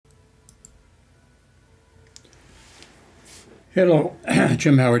Hello,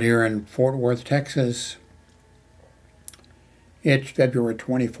 Jim Howard here in Fort Worth, Texas. It's February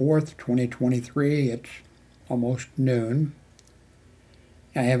 24th, 2023. It's almost noon.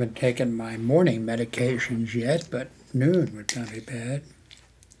 I haven't taken my morning medications yet, but noon would not be bad.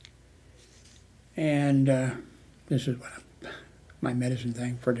 And this is my medicine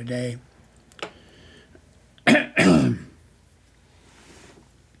thing for today.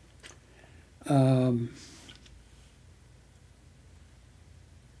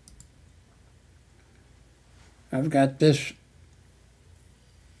 I've got this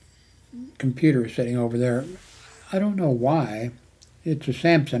computer sitting over there. I don't know why. It's a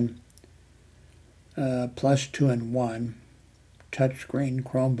Samsung Plus 2-in-1 touchscreen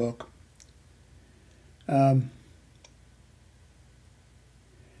Chromebook.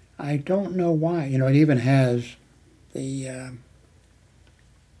 I don't know why. You know, it even has the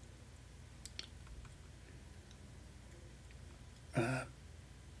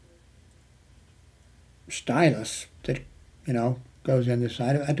stylus that, goes in the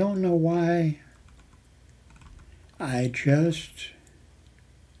side of it. I don't know why. I just,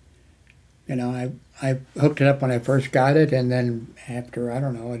 I hooked it up when I first got it, and then after, I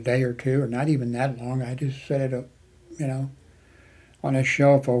don't know, a day or two, or not even that long, I just set it up, on a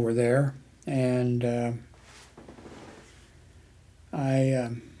shelf over there, and and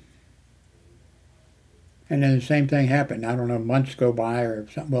then the same thing happened. I don't know, months go by or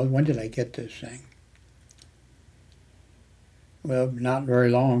something. Well, when did I get this thing? Well, not very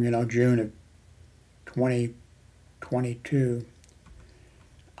long, June of 2022.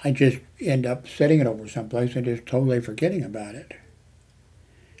 I just end up setting it over someplace and just totally forgetting about it.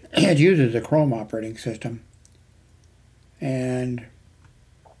 It uses a Chrome operating system. And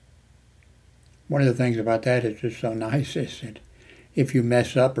one of the things about that is just so nice is that if you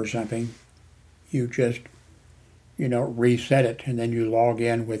mess up or something, you just, reset it, and then you log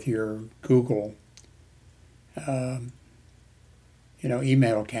in with your Google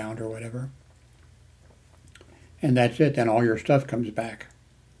email account or whatever. And that's it. Then all your stuff comes back.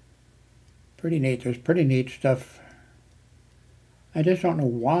 Pretty neat. There's pretty neat stuff. I just don't know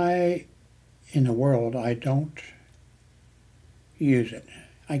why in the world I don't use it.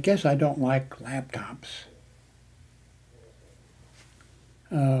 I guess I don't like laptops.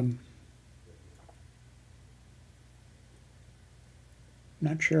 Not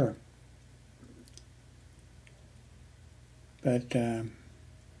sure. But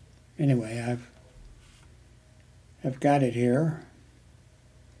anyway, I've got it here.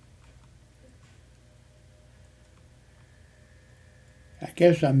 I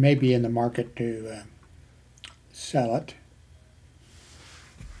guess I may be in the market to sell it.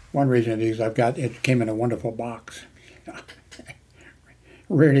 One reason is it came in a wonderful box.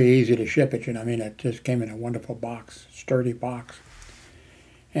 Really easy to ship it, it just came in a wonderful box, sturdy box.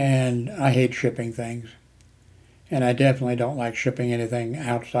 And I hate shipping things. And I definitely don't like shipping anything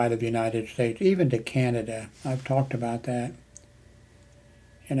outside of the United States, even to Canada. I've talked about that.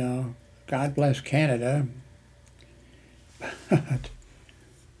 God bless Canada. But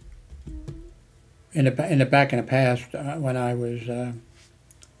in the past, when I was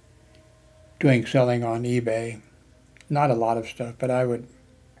doing selling on eBay, not a lot of stuff, but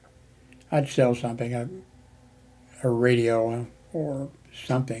I'd sell something, a radio or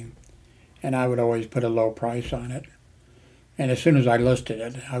something, and I would always put a low price on it. And as soon as I listed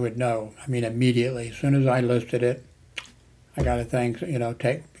it, I would know. Immediately. As soon as I listed it, I got a thing,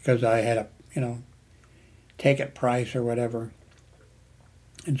 because I had a, take it price or whatever.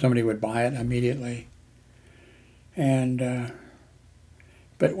 And somebody would buy it immediately. And,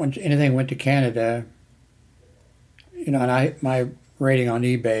 but once anything went to Canada, and my rating on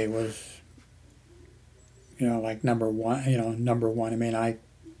eBay was, like number one.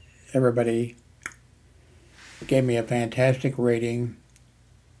 Everybody gave me a fantastic rating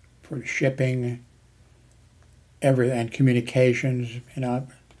for shipping, and communications,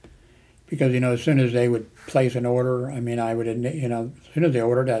 because, as soon as they would place an order, I would, as soon as they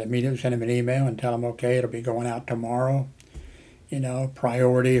ordered, I'd immediately send them an email and tell them, okay, it'll be going out tomorrow,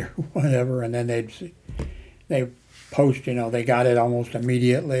 priority or whatever, and then they post, they got it almost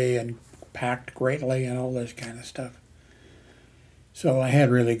immediately and packed greatly and all this kind of stuff. So I had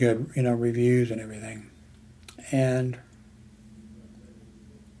really good, reviews and everything.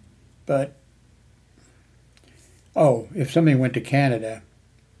 But if somebody went to Canada,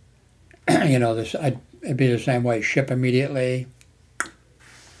 it'd be the same way, ship immediately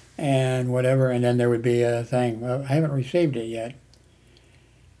and whatever, and then there would be a thing, well, I haven't received it yet.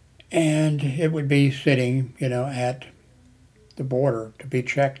 And it would be sitting, at the border to be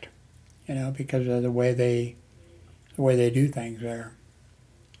checked, because of the way they the way they do things there.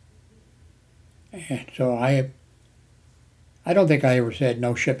 And so I don't think I ever said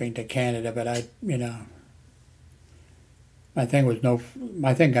no shipping to Canada, but my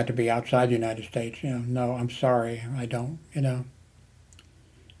thing got to be outside the United States. No, I'm sorry, I don't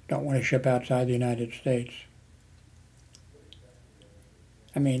want to ship outside the United States.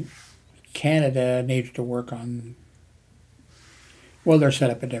 I mean, Canada needs to work on, well, they're set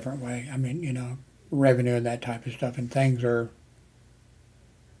up a different way. I mean, revenue and that type of stuff, and things are,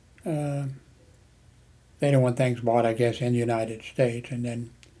 they don't want things bought, I guess, in the United States and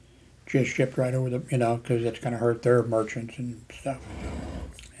then just shipped right over because it's going to hurt their merchants and stuff.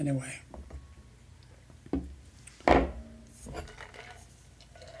 Anyway.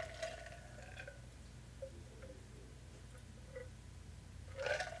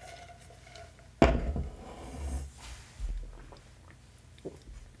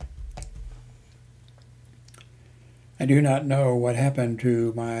 I do not know what happened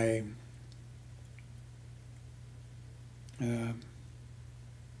to my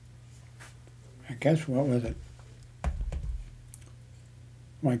I guess, what was it?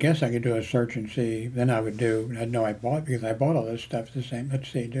 Well, I guess I could do a search and see. Then I'd know I bought, because I bought all this stuff the same. Let's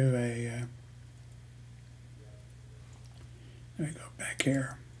see, let me go back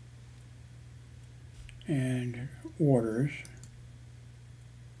here. And orders.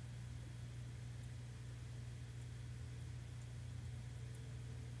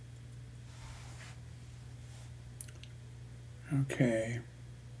 Okay.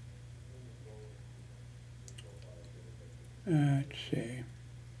 Let's see.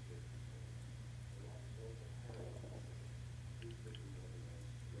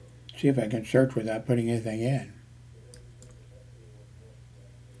 See if I can search without putting anything in.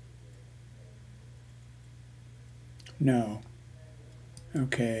 No.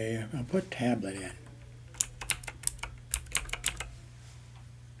 Okay, I'll put tablet in.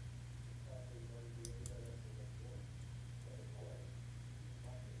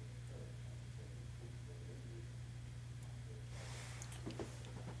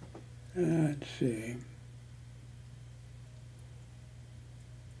 Let's see.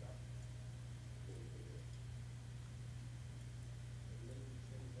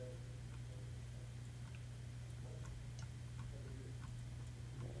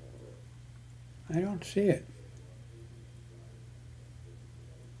 I don't see it.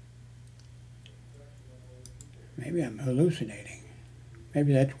 Maybe I'm hallucinating.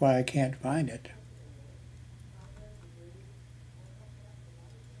 Maybe that's why I can't find it.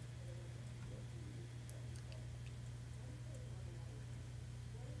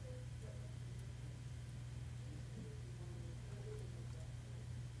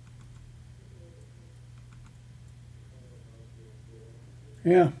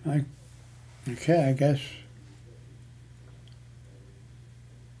 Yeah, okay, I guess.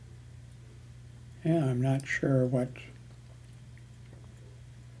 Yeah, I'm not sure what's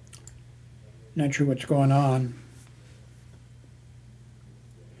going on.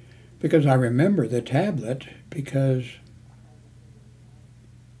 Because I remember the tablet, because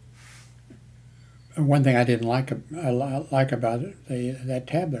one thing I didn't like about it, that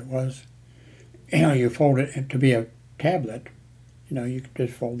tablet was, you fold it to be a tablet. You could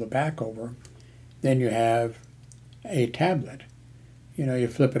just fold the back over. Then you have a tablet. You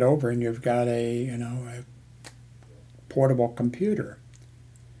flip it over and you've got a portable computer.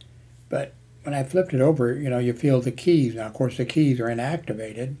 But when I flipped it over, you feel the keys. Now, of course, the keys are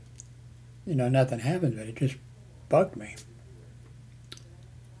inactivated. Nothing happens, but it just bugged me.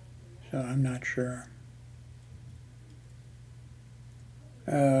 So I'm not sure.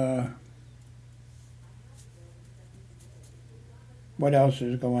 What else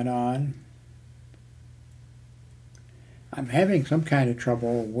is going on? I'm having some kind of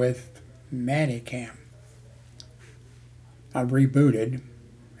trouble with Manicam. I've rebooted,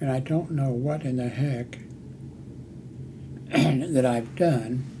 and I don't know what in the heck that I've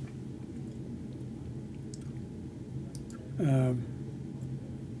done.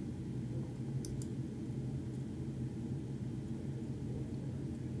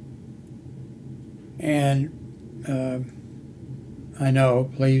 I know,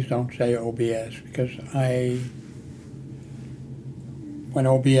 please don't say OBS, because when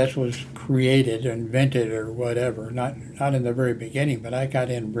OBS was created, invented, or whatever, not in the very beginning, but I got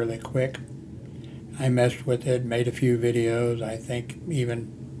in really quick. I messed with it, made a few videos, I think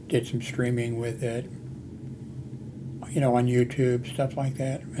even did some streaming with it, on YouTube, stuff like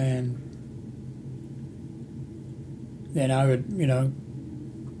that. And then I would,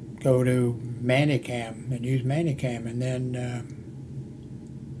 go to Manicam and use Manicam, and then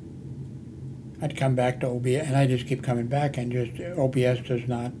I'd come back to OBS, and I just keep coming back, and just OBS does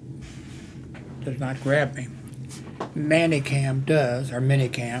not grab me. Manicam does, or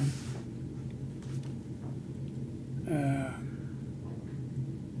Minicam.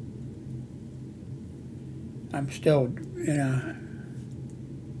 I'm still,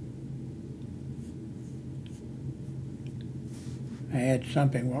 I had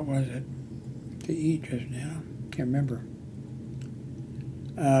something, what was it, to eat just now? Can't remember.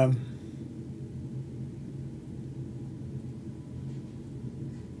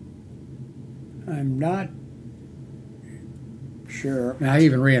 I'm not sure. I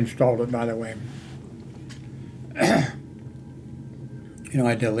even reinstalled it, by the way.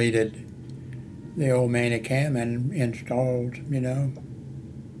 I deleted the old Manicam and installed, new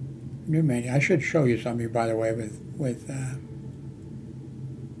Manicam. I should show you something, by the way, with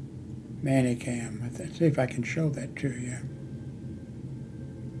Manicam. Let's see if I can show that to you.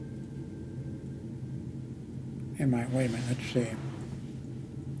 Wait a minute, let's see.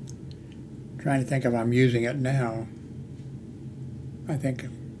 I'm trying to think if I'm using it now. I think,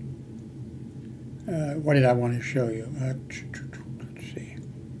 what did I want to show you? Let's see.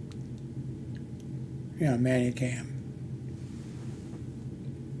 Yeah, Manicam.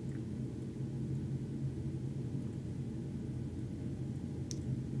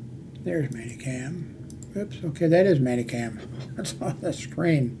 There's Manicam. Oops, okay, that is Manicam. That's on the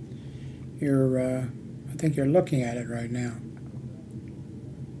screen. I think you're looking at it right now.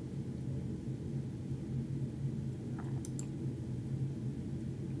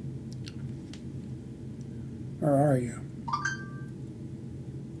 Where are you?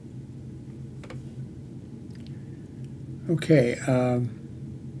 Okay,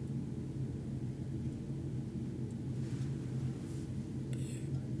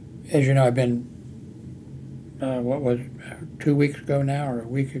 as you know, I've been, 2 weeks ago now, or a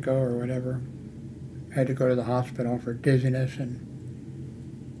week ago, or whatever, I had to go to the hospital for dizziness and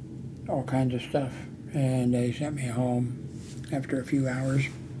all kinds of stuff, and they sent me home after a few hours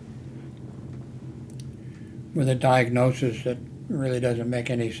with a diagnosis that really doesn't make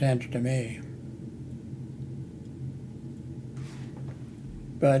any sense to me.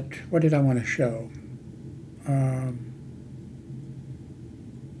 But what did I want to show?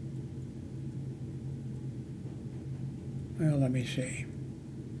 Well, let me see.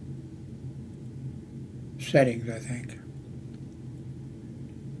 Settings, I think.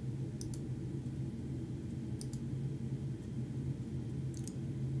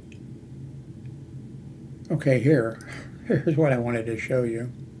 Okay, here's what I wanted to show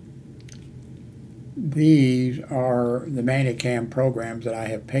you. These are the Manicam programs that I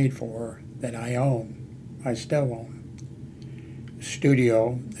have paid for, that I own. I still own.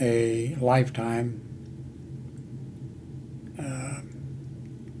 Studio, a lifetime, a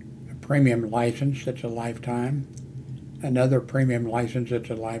premium license that's a lifetime, another premium license that's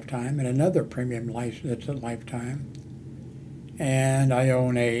a lifetime, and another premium license that's a lifetime. And I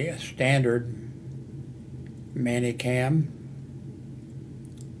own a standard Manicam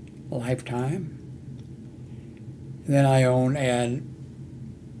lifetime. And then I own a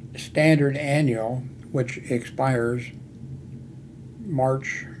standard annual, which expires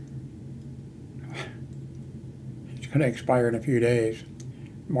March. It's going to expire in a few days,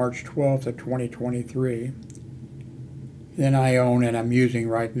 March 12th of 2023. Then I own, and I'm using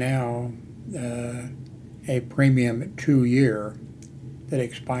right now, a premium 2-year that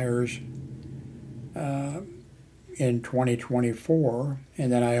expires in 2024,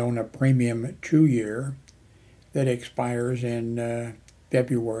 and then I own a premium 2-year that expires in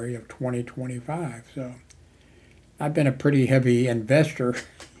February of 2025. So I've been a pretty heavy investor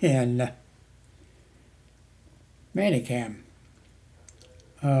in Manicam.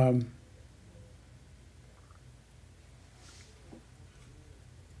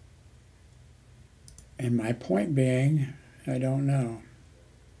 And my point being, I don't know.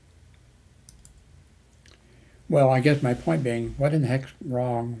 Well, I guess my point being, what in the heck's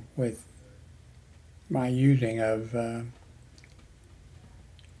wrong with my using of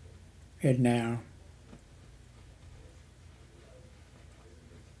it now?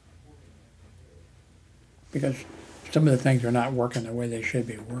 Because some of the things are not working the way they should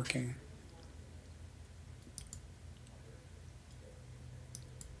be working.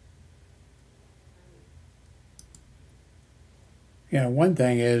 One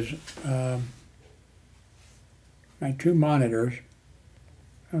thing is my 2 monitors.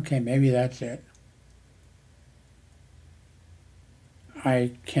 Okay, maybe that's it.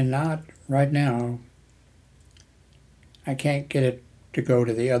 I cannot, right now, I can't get it to go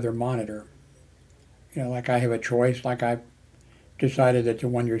to the other monitor. Like I have a choice, like I've decided that the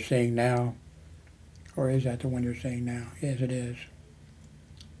one you're seeing now Or is that the one you're seeing now? Yes, it is.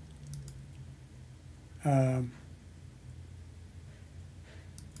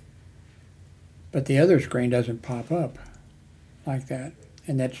 But the other screen doesn't pop up like that.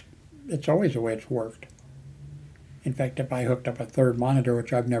 And it's always the way it's worked. In fact, if I hooked up a third monitor,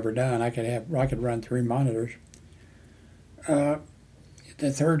 which I've never done, I could run 3 monitors. The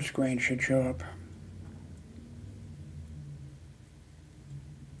third screen should show up.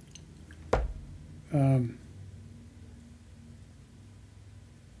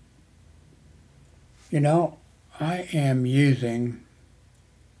 You know, I am using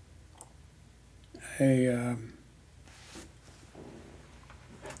a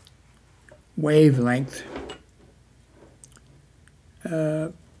wavelength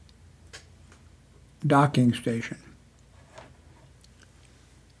docking station.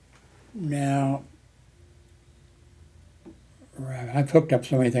 Now, I've hooked up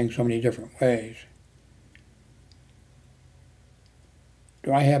so many things so many different ways.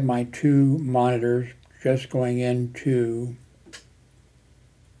 Do I have my 2 monitors just going into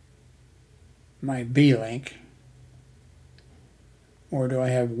my B-Link, or do I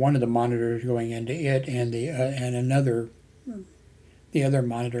have one of the monitors going into it and the other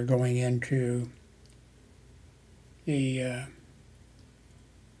monitor going into the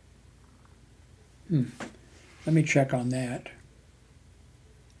let me check on that.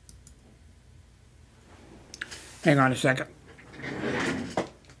 Hang on a second.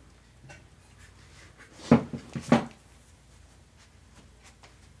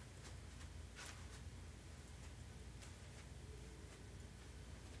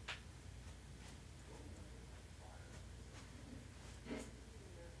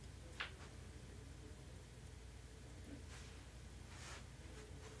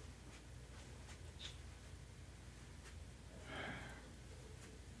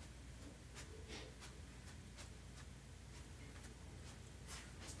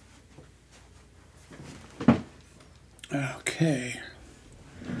 Okay.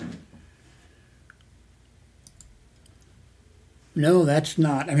 No, that's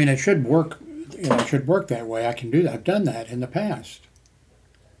not. I mean, it should work. You know, it should work that way. I can do that. I've done that in the past.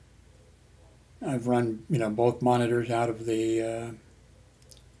 I've run, you know, both monitors out of the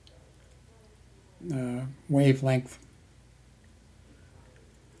wavelength,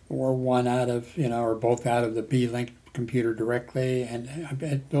 or one out of, you know, or both out of the B-Link computer directly, and I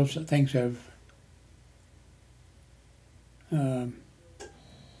bet those things have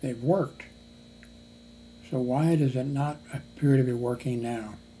they've worked. So why does it not appear to be working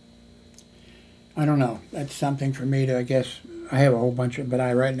now? I don't know. That's something for me to, I guess, I have a whole bunch of, but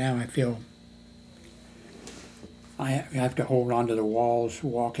right now I feel I have to hold on to the walls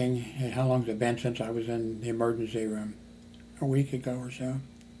walking. And how long has it been since I was in the emergency room? A week ago or so.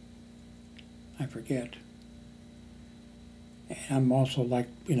 I forget. And I'm also, like,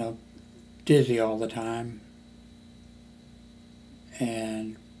 you know, dizzy all the time.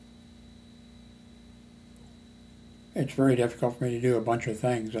 And it's very difficult for me to do a bunch of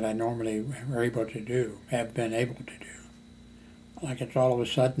things that I normally are able to do, have been able to do. Like, it's all of a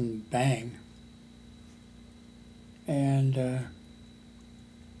sudden, bang. And,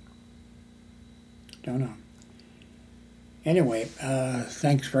 don't know. Anyway,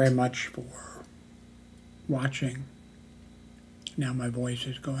 thanks very much for watching. Now my voice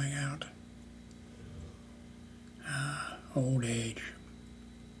is going out. Old age.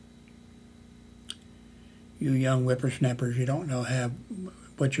 You young whippersnappers, you don't know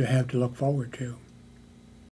what you have to look forward to.